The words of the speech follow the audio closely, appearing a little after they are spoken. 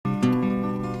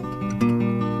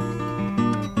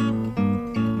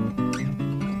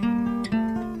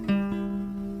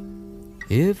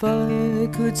If I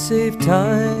could save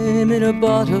time in a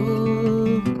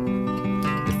bottle,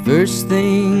 the first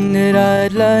thing that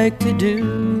I'd like to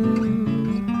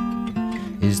do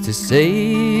is to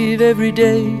save every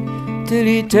day till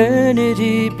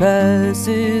eternity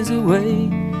passes away,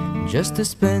 just to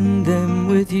spend them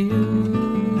with you.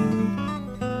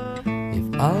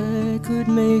 If I could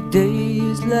make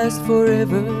days last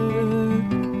forever,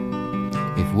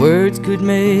 if words could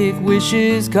make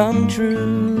wishes come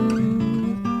true,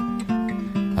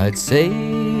 I'd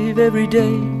save every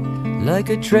day like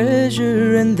a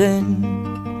treasure, and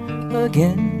then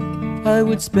again I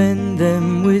would spend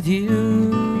them with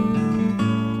you.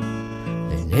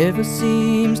 There never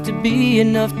seems to be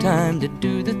enough time to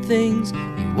do the things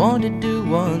you want to do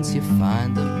once you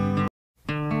find them.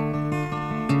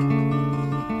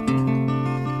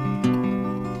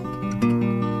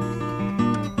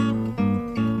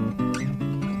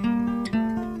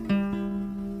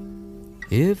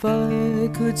 If I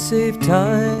could save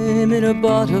time in a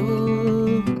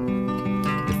bottle,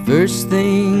 the first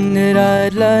thing that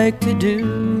I'd like to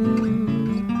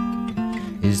do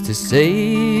is to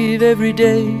save every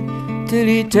day till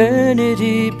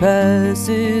eternity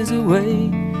passes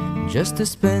away, just to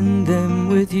spend them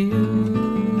with you.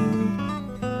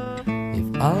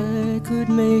 If I could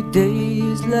make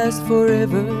days last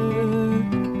forever,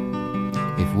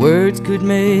 if words could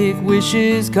make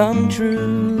wishes come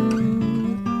true,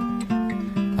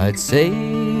 I'd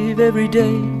save every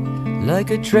day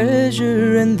like a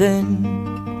treasure, and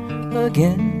then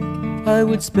again I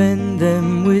would spend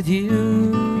them with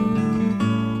you.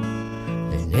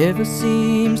 There never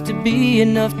seems to be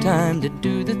enough time to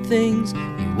do the things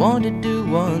you want to do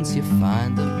once you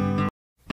find them.